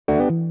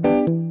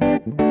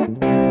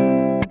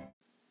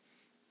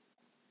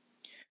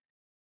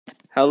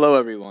Hello,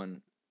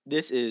 everyone.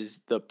 This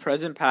is The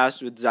Present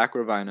Past with Zach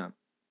Ravina.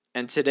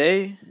 And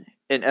today,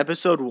 in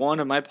episode 1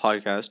 of my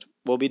podcast,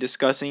 we'll be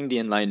discussing the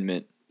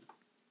Enlightenment.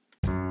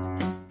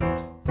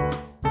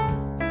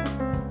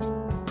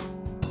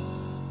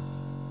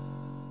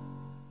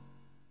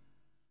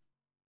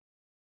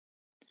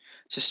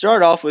 To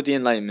start off with the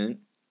Enlightenment,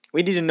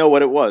 we need to know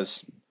what it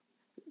was.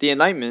 The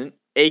Enlightenment,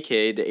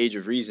 aka the Age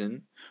of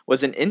Reason,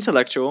 was an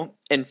intellectual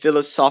and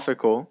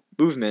philosophical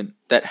movement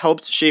that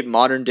helped shape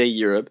modern day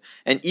Europe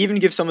and even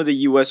give some of the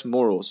US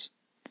morals.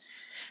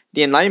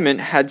 The Enlightenment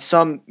had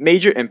some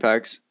major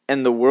impacts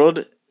in the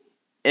world,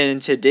 and in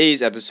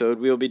today's episode,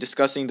 we will be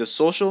discussing the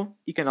social,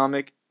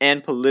 economic,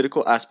 and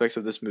political aspects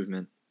of this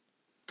movement.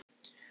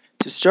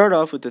 To start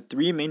off with the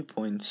three main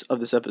points of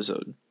this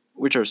episode,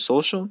 which are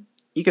social,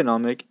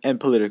 economic, and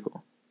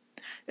political.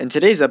 In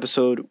today's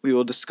episode, we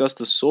will discuss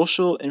the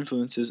social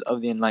influences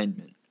of the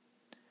Enlightenment.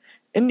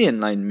 In the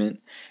Enlightenment,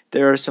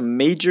 there are some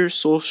major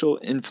social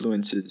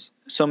influences.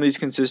 Some of these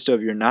consist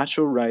of your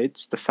natural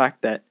rights, the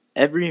fact that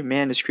every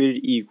man is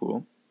created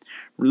equal,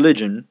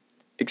 religion,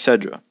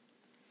 etc.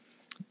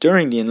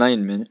 During the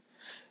Enlightenment,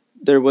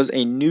 there was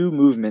a new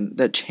movement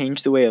that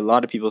changed the way a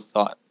lot of people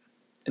thought,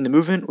 and the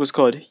movement was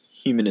called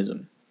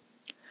humanism.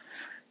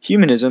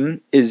 Humanism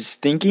is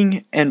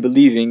thinking and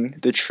believing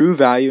the true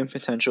value and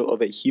potential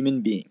of a human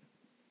being.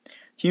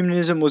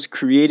 Humanism was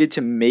created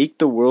to make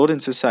the world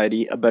and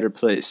society a better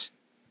place.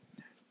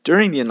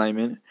 During the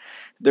Enlightenment,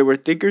 there were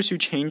thinkers who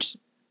changed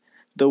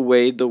the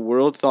way the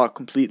world thought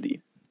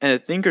completely, and the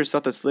thinkers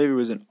thought that slavery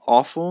was an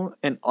awful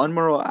and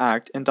unmoral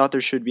act and thought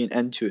there should be an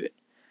end to it.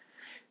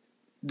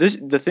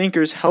 The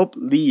thinkers helped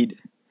lead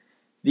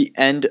the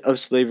end of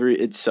slavery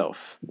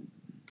itself.